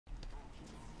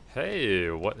Hey,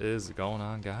 what is going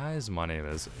on, guys? My name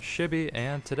is Shibby,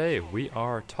 and today we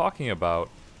are talking about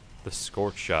the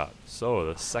Scorch shot. So,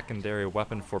 the secondary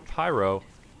weapon for Pyro,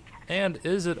 and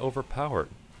is it overpowered?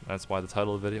 That's why the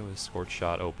title of the video is Scorch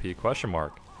Shot OP question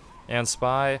mark. And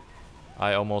Spy,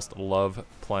 I almost love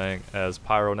playing as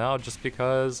Pyro now just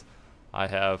because I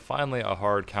have finally a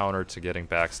hard counter to getting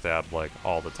backstabbed like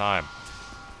all the time.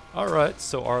 Alright,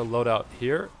 so our loadout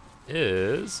here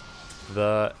is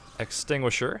the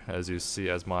Extinguisher, as you see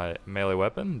as my melee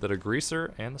weapon, the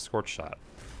Degreaser, and the Scorch shot.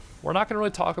 We're not going to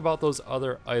really talk about those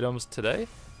other items today.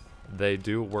 They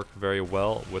do work very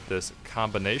well with this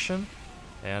combination,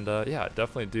 and yeah, I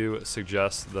definitely do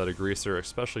suggest the Degreaser,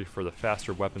 especially for the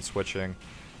faster weapon switching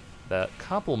that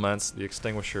complements the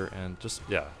Extinguisher, and just,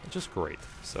 yeah, it's just great.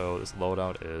 So this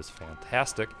loadout is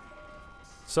fantastic.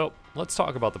 So let's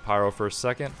talk about the Pyro for a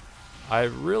second. I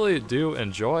really do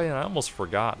enjoy, and I almost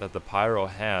forgot that the Pyro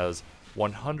has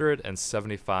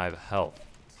 175 health.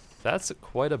 That's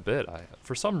quite a bit.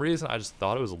 For some reason, I just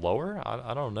thought it was lower.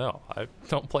 I don't know. I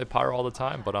don't play Pyro all the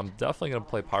time, but I'm definitely going to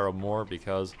play Pyro more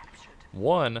because,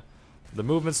 one, the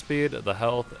movement speed, the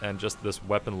health, and just this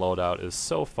weapon loadout is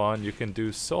so fun. You can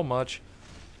do so much,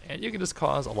 and you can just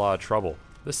cause a lot of trouble.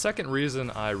 The second reason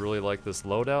I really like this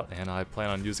loadout, and I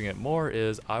plan on using it more,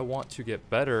 is I want to get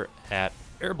better at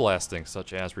air blasting,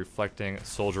 such as reflecting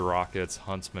soldier rockets,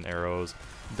 huntsman arrows,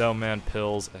 downman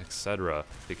pills, etc.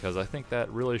 Because I think that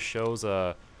really shows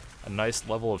a nice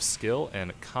level of skill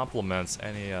and complements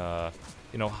any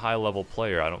high level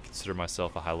player. I don't consider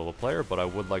myself a high level player, but I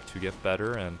would like to get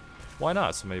better, and why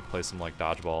not? So maybe play some like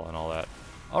dodgeball and all that.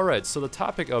 Alright, so the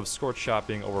topic of Scorch shot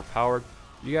being overpowered,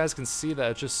 you guys can see that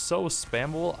it's just so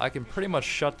spammable. I can pretty much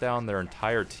shut down their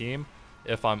entire team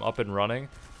if I'm up and running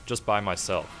just by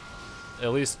myself.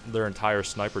 At least their entire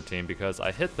sniper team, because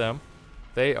I hit them,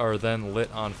 they are then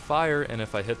lit on fire, and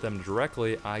if I hit them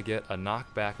directly, I get a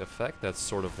knockback effect that's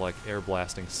sort of like air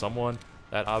blasting someone.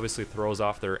 That obviously throws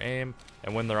off their aim,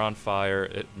 and when they're on fire,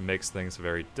 it makes things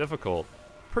very difficult.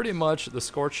 Pretty much, the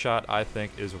Scorch shot, I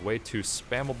think, is way too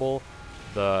spammable.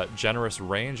 The generous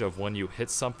range of when you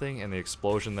hit something and the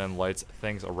explosion then lights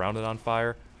things around it on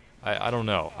fire, I don't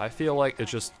know. I feel like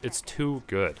it's too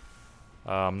good.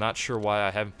 I'm not sure why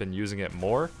I haven't been using it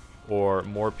more, or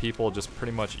more people just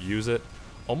pretty much use it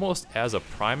almost as a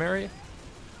primary.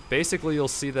 Basically, you'll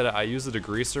see that I use the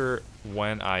Degreaser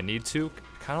when I need to,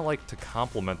 kind of like to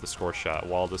complement the Scorch shot,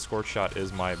 while the Scorch shot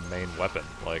is my main weapon.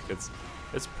 Like, it's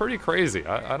pretty crazy.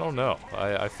 I don't know.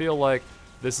 I feel like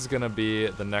this is going to be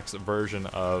the next version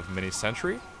of Mini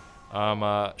Sentry.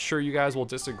 I'm sure you guys will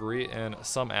disagree in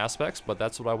some aspects, but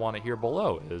that's what I want to hear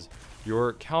below, is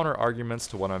your counter arguments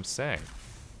to what I'm saying.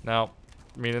 Now,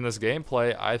 I mean, in this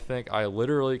gameplay, I think I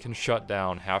literally can shut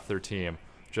down half their team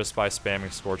just by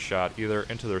spamming Scorch shot, either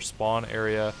into their spawn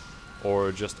area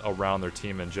or just around their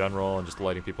team in general, and just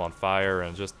lighting people on fire,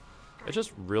 and it's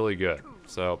just really good.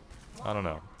 So, I don't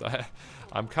know.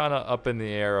 I'm kind of up in the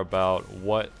air about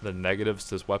what the negatives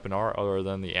to this weapon are, other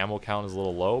than the ammo count is a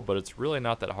little low, but it's really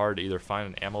not that hard to either find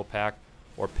an ammo pack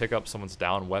or pick up someone's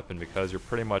down weapon, because you're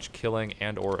pretty much killing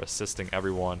and or assisting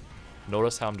everyone.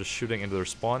 Notice how I'm just shooting into their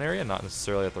spawn area, not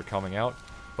necessarily that they're coming out,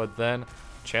 but then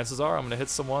chances are I'm going to hit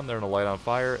someone, they're going to light on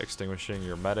fire, extinguishing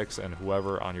your medics and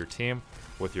whoever on your team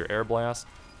with your air blast,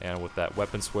 and with that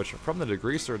weapon switch from the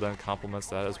Degreaser then complements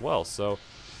that as well. So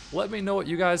let me know what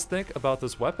you guys think about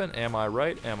this weapon. Am I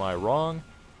right? Am I wrong?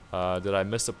 Did I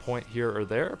miss a point here or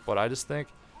there? But I just think,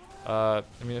 I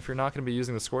mean, if you're not going to be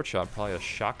using the Scorch shot, probably a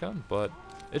shotgun, but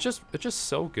it's just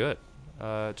so good.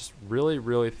 Just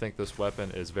really think this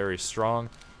weapon is very strong.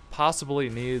 Possibly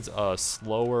needs a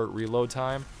slower reload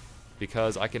time,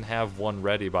 because I can have one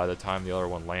ready by the time the other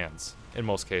one lands, in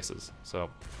most cases. So,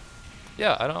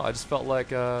 yeah, I don't know. I just felt like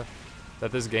that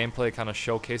this gameplay kind of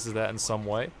showcases that in some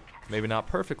way. Maybe not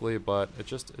perfectly, but it's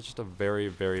just a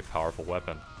very powerful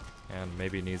weapon, and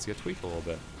maybe needs to get tweaked a little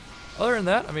bit. Other than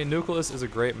that, I mean, Nucleus is a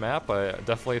great map. I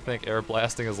definitely think air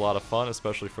blasting is a lot of fun,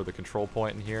 especially for the control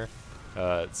point in here.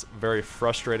 It's very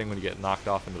frustrating when you get knocked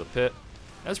off into the pit.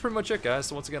 And that's pretty much it, guys.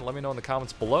 So once again, let me know in the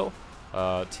comments below.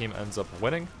 Team ends up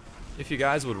winning. If you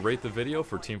guys would rate the video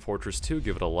for Team Fortress 2,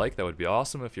 give it a like. That would be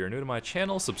awesome. If you're new to my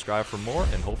channel, subscribe for more,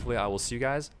 and hopefully I will see you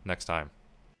guys next time.